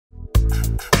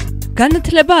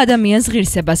განათლება ადამიანს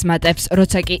ღირსებას მატებს,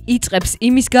 როცა კი იწყებს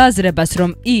იმის გააზრებას,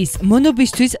 რომ ის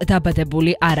მონობისთვის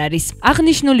დაბადებული არ არის.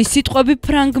 აღნიშნული სიტყვები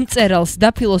ფრანგ მწერალს და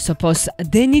ფილოსოფოს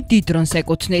დენი დიდრონს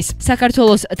ეკუთვნის.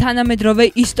 საქართველოს თანამედროვე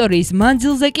ისტორიის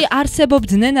მანძილზე კი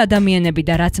არსებობდნენ ადამიანები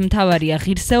და რაც მთავარია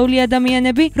ღირსეული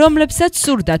ადამიანები, რომლებსაც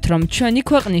სურდათ, რომ ჩვენი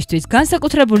ქვეყნისთვის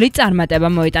განსაკუთრებული წარმატება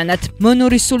მოეტანათ.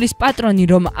 მონური სულის პატრონი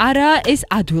რომ არაა, ეს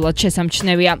ადვილად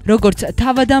შესამჩნევია. როგორც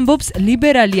თავად ამბობს,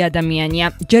 ლიბერალი ადამიანია.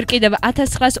 ჯერ კიდევ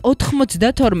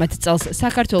 1992 წელს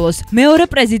საქართველოს მეორე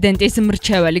პრეზიდენტის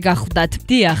მრჩეველი გახლავთ.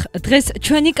 დიახ, დღეს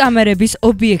ჩვენი კამერების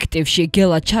ობიექტივში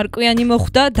გელა ჩარკვიანი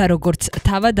მოხვდა და როგორც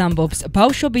თავად ამბობს,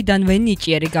 ბავშვობიდანვე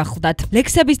ნიჭიერი გახლავთ.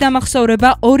 ლექსების დამახსოვრება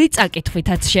ორი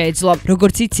წაკითხვითაც შეეძლო.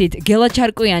 როგორც იცით, გელა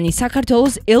ჩარკვიანი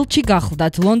საქართველოს ელჩი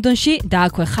გახლავთ ლონდონში და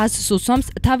აქვე ხაზს უსვამს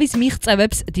თავის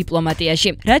მიღწევებს დიპლომატიაში.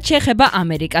 რაც შეეხება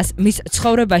ამერიკას, მის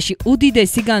ცხოვრებაში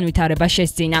უდიდესი განვითარება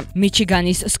შესძინა.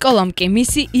 მიჩიგანის სკოლამ კი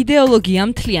მისი იდეოლოგია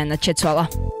მთლიანად შეცვალა.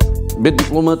 მე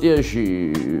დიპლომატიაში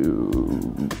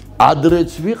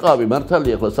ადრეც ვიყავი,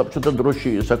 მართალია, ახლა საბჭოთა დროში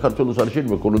საქართველოს არ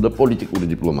შეიძლება ქონოდა პოლიტიკური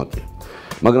დიპლომატია.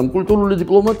 მაგრამ კულტურული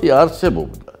დიპლომატია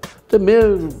არსებობდა. და მე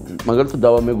მაგალითად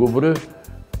დავამეგობრე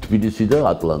თბილისი და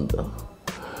ატლანტა.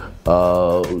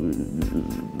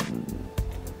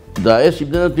 და ეს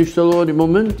იმდენად მნიშვნელოვანი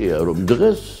მომენტია, რომ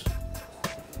დღეს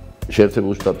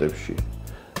შეერთებულ შტატებში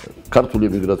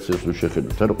ქართული ემიგრაციას რო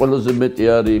შეხედოთ, ანუ ყველაზე მეტი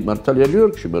არის მართალია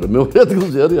ნიუ-იორკში, მაგრამ მეორე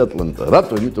ადგილზე არის ატლანტა.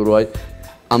 რატო? იმიტომ რომ აი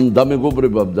ამ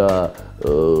დამეგობრებამ და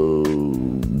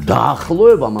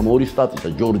დაახლოებამ ამ ორი შტატისა,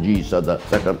 ჯორჯიისა და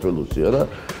საქართველოსი, არა,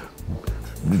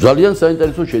 ძალიან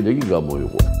საინტერესო შედეგი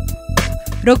გამოიღო.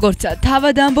 როგორც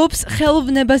თავად ამბობს,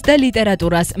 ხელოვნებას და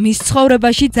ლიტერატურას მის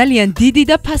ცხოვრებაში ძალიან დიდი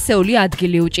და ფასეული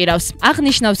ადგილი უჭირავს.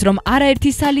 აღნიშნავს, რომ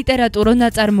არაერთი სალიტერატურო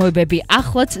ნაწარმოებები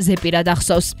ახლაც ზეპირად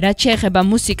ახსოვს. რაც შეეხება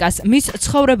მუსიკას, მის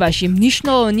ცხოვრებაში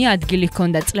მნიშვნელოვანი ადგილი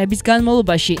ჰქონდა წლების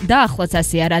განმავლობაში და ახლაც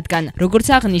ასეა, რადგან როგორც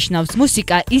აღნიშნავს,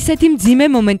 მუსიკა ისეთი მძიმე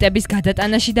მომენტების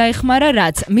გადატანაში დაეხმარა,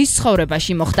 რაც მის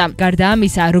ცხოვრებაში მოხდა. გარდა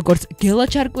ამისა, როგორც გელა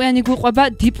ჩარკვიანი გვიყვება,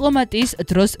 დიპლომატიის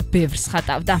დროს ბევრს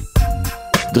ხატავდა.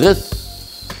 დღეს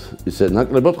ისე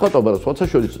ნაკლებად ხატავ, მაგრამ სხვათა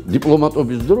შორის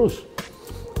დიპლომატობის დროს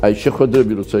აი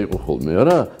შეხვედრები როცა იყო ხოლმე,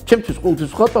 არა? ჩემთვის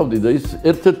ყოველთვის ხატავდი და ის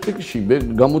ერთ-ერთ ტიკში მე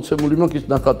გამოცემული მაქვს ის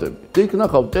ნახატები. იქ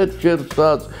ნახავ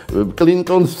ტეტჩერსაც,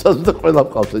 კლინტონსაც და ყველა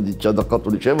ყავს ედი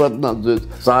ჩადახატული შემადნაძეს,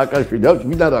 სააკაშვილი,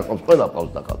 ვინ არ აყავს, ყველა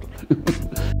ყავს დახატული.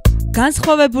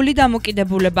 განსხვავებული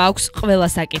დამოკიდებულება აქვს ყველა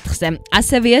საკითხზე.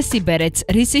 ასევეა სიბერეც,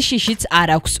 რისი შიშიც არ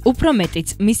აქვს. უფრო მეტიც,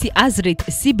 მისი აზრით,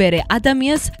 სიბერე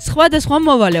ადამიანს სხვადასხვა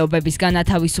მოვალეობებისგან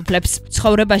ათავისუფლებს.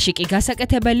 ცხოვრებაში კი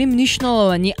გასაკეთებელი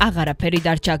მნიშვნელოვანი აღარაფერი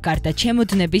დარჩა გარდა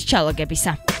ჩემოდნების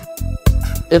ჩალაგებისა.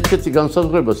 ერთ-ერთი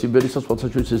განსაზღვრება სიბერისას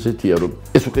სხვათაშორის ესეთია, რომ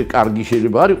ეს უკვე კარგი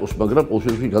შეიძლება არ იყოს, მაგრამ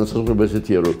ყოველთვის განსაზღვრება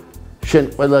ესეთია, რომ შენ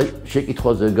ყველა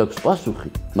შეკითხვაზე გაქვს პასუხი,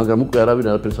 მაგრამ უკვე არავინ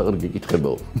არაფერს აღარ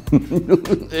გიკითხებაო.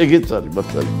 ეგეც არის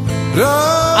მართალი.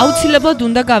 აუცილებლად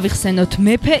უნდა გავიხსენოთ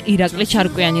მეფე ირაკლი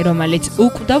ჩარკვიანი, რომელიც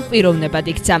უკვდავ პიროვნებად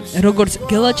იქცა. როგორც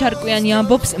გელა ჩარკვიანი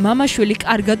ამბობს, მამა-შვილი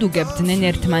კარგად უგებდნენ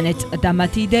ერთმანეთს და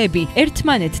მათი იდეები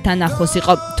ერთმანეთთან ახლოს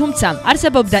იყო. თუმცა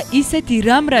არსებობდა ისეთი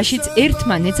რამ, რაშიც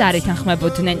ერთმანეთს არ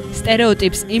ეთანხმებოდნენ.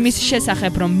 სტერეოტიპს იმის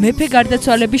შესახებ, რომ მეფე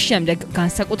გარდაცვალების შემდეგ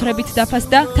განსაკუთრებით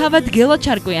დაფასდა, თავად გელა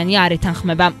ჩარკვიანი არ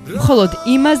ეთანხმება. მხოლოდ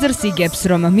იმ აზრს იგებს,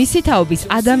 რომ მისი თაობის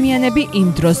ადამიანები იმ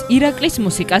დროს ირაკლის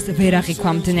მუსიკას ვერ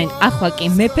აღიქვამდნენ. ახლა კი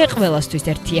მეფე ყველასთვის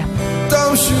ერთია.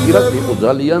 ირაკლი იყო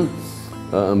ძალიან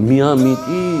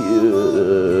მიამიტი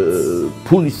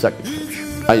ფულის საკითხებში.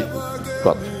 აი,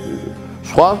 თქვა,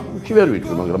 სხვაში ვერ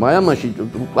ვიტყვი, მაგრამ აი ამაში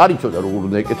არ იცოდა როგორ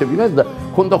უნდა ეკეთებინას და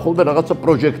ქონდა ხოლმე რაღაცა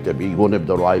პროექტები,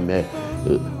 იგონებდა რომ აი მე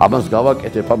ამას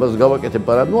გავაკეთებ,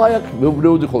 მაგრამ ნუ აი აქ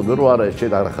მეუბნეოდი ხოლმე რომ არა,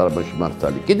 შენ არ ხარ მაშინ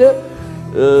მართალი. კიდე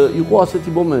იყო ასეთი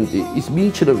მომენტი, ის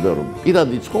მიიჩნევდა რომ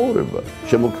პირადი ცხოვრება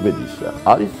შემოქმედისა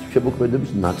არის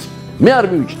შემოქმედების ნაწილი. მე არ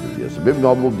მივიჩნევდი ასე, მე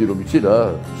გამომდი რომ იცი რა,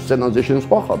 სცენაზე შენ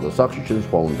სხვა ხარ და სახში შენ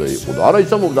სხვა უნდა იყო და არა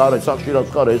ისამობდა, არა სახში რაც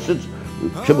ხარ ესეც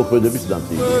შემოქმედების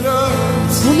ნაწილია.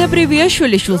 ბუნებრივია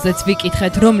შვილიშვილზეც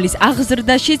ვიკითხეთ, რომლის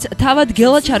აღზრდაშიც თავად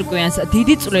გელა ჩარკვიანს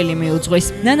დიდი წვლილი მიუძღვის.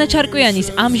 ნანა ჩარკვიანის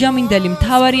ამჟამინდელი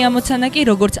მთავარი ამოცანა კი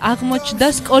როგორც აღმოჩნდა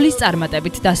სკოლის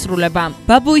წარმატებით დასრულება.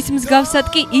 ბაბუის მსგავსად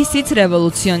კი ისიც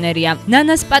რევოლუციონერია.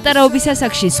 ნანას პატარაობის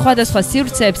ასაკში სხვადასხვა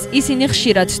სივრცეებს ისინი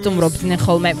ხშირად სტუმრობდნენ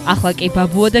ხოლმე. ახლა კი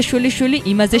ბაბუა და შვილიშვილი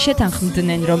იმაზე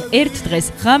შეთანხმდნენ, რომ ერთ დღეს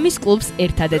ღამის კლუბს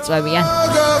ერთად ეწვევიან.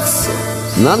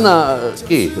 ნანა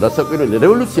კი, რასაკვირველია,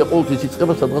 რევოლუცია ყოველთვის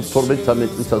იწყება სადღაც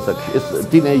 12-13 წლის ასაკში. ეს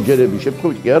თინეიჯერები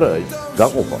შეფხვით კი არა ის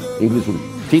გაყოფა ინგლისური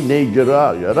თინეიჯერა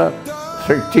არა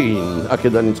 13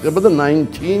 აქედან იწყება და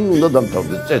 19 უნდა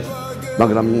დამთავრდეს წესი.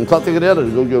 მაგრამ თათეგრე არ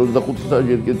არის ზოგიერთ 25 წელს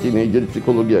ერთი თინეიჯერი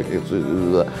ფსიქოლოგია აკეთებს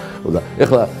და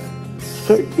ეხლა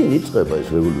წინ იწყება ეს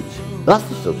რევოლუცია. რას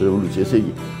ნიშნავს რევოლუცია? ესე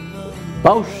იგი,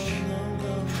 ბავშვი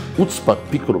უცბად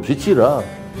ფიქრობს, იცი რა?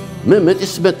 მე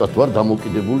მეტისმეტად ვარ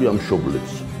დამოკიდებული ამ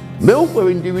მშობლებს. მე უკვე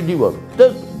ინდივიდი ვარ და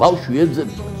ბავშვი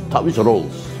ეძებს თავის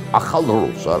როლს, ახალ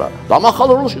როლს არა. ამ ახალ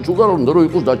როლშიც უნდა რომ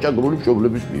იყოს დაჭაგრული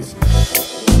მშობლების მიერ.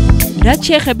 რაც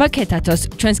შეეხება ქეთათოს,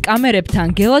 ჩვენს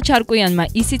კამერებთან გელა ჩარკვიანმა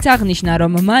ისიც აღნიშნა,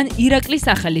 რომ მან ირაკლის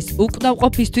სახელის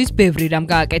უკდავყოფისთვის ბევრი რამ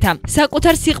გააკეთა.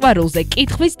 საკუთარ სიყვარულზე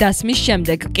კითხვის დასმის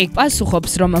შემდეგ კი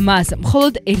პასუხობს, რომ მას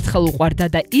მხოლოდ ერთხელ უყვარდა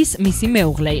და ის მისი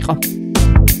მეუღლე იყო.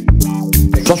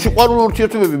 სასიყვარულო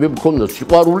ურთიერთობები მე მქონდა,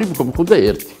 სიყვარული მქონდა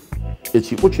ერთი. ეს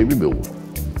იყო ჩემი მეუღლე,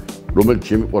 რომელიც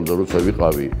შემიყვარდა როცა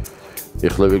ვიყავი,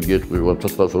 ეხლა ვეგეთყვი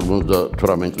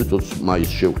 1958 წლის 20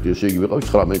 მაისს შევხვდი, ესე იგი ვიყავი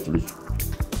 19 წლის.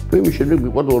 იმის შემდეგ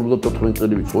მიყვარდა 54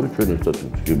 წელი ვიცხოვრე ჩვენ ერთად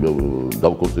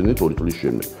დავკორწინეთ 2 წლის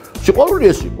შემდეგ. სიყვარული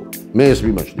ეს იყო. მე ეს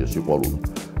მიმაჩნია სიყვარული.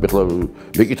 ეხლა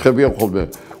მეკითხებია ხოლმე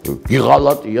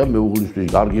გიღალატია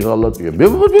მეუღლისთვის, არ გიღალატია. მე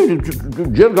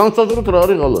ჯერ განსაზღვროთ რა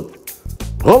არის ღალატი.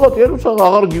 ღალატია როცა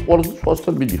აღარ გიყვარს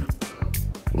სხვასთან მიდიხარ.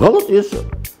 ღალატი ესაა.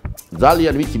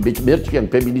 ძალიან ვიცი მერჩიან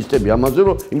ფემინისტები ამაზე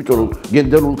რომ იმიტომ რომ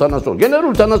გენდერულ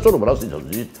თანასწორობა რას იცავს?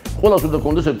 ყველას უნდა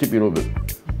კონდეს ერთი პირობები.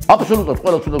 აბსოლუტურად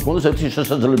ყველას უნდა კონდეს ერთი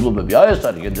შესაძლებლობები. აი ეს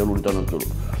არის გენდერული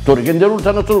თანასწორობა. თორე გენდერული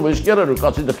თანასწორობა ის კი არ არის რომ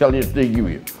კაცი და ქალი ერთი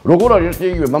იგივეა. როგორ არის ერთი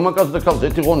იგივე? მამაკაცი და ქალს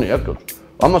ერთი ღონეა აქ.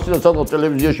 ამასთან სადღაც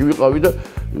ტელევიზიაში ვიყავი და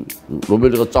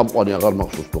რომელიღაც წამყვანი აღარ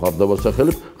მახსოვს თუ ხარ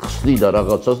დავასახელებ, ხსნიდა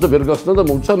რაღაცას და ვერ გახსნა და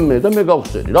მომცა მე და მე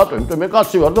გავხსენი. რატო? იმიტომ მე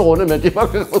კაცი ვარ და ღონე მეტი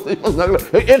მაქვს, მაგრამ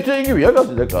ერთი იგივეა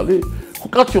კაცი და ქალი.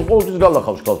 კაცი ყოველთვის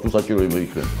გალახავს ქალს თუ საჭირო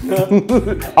იმეიქნება.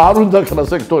 არ უნდა ქნა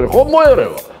სექტორი, ხომ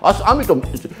მოერევა. ამიტომ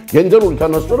გენდერული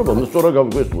თანასწორობა სწორად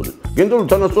გავგვესმოდეთ. გენდერული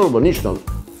თანასწორობა ნიშნავს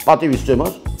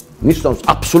პატივისცემას, ნიშნავს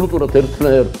აბსოლუტურად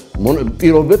ერთნაირ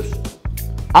პირობებს,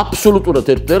 აბსოლუტურად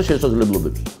ერთნაირ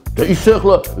შესაძლებლობებს. და ისე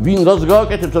ახლა ვინ რას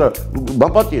გააკეთებს რა,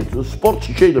 მაპატიეთ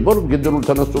სპორტში შეიძლება რომ გენდერული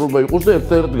თანასწორობა იყოს და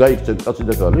ერთნაირად გაიქცეთ კაცი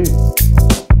და ქალი.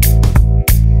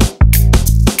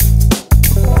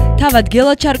 თავად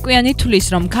გელა ჩარკვიანი თვლის,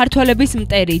 რომ ქართველების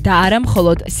მტერი და არა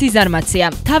მხოლოდ სიზარმაცია.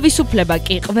 თავისუფლება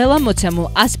კი ყველა მოცემულ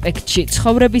ასპექტში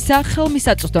ცხოვრებისა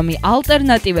ხელმისაწვდომი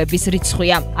ალტერნატივების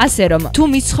რიცხვია. ასე რომ, თუ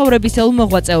მის ცხოვრებისელ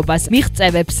მოღვაწეობას,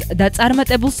 მიღწევებს და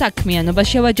წარმატებულ საქმიანობას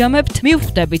შევაჯამებთ,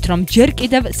 მივხვდებით, რომ ჯერ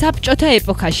კიდევ საბჭოთა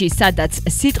ეპოქაში, სადაც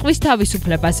სიტყვის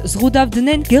თავისუფლებას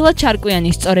ზღუდავდნენ, გელა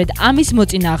ჩარკვიანი სწორედ ამის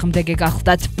მოწინააღმდეგე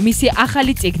გახლდათ. მისი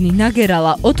ახალი წიგნი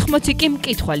ნაგერალა 80 კი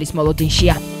მკითხველის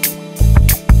მოლოდინშია.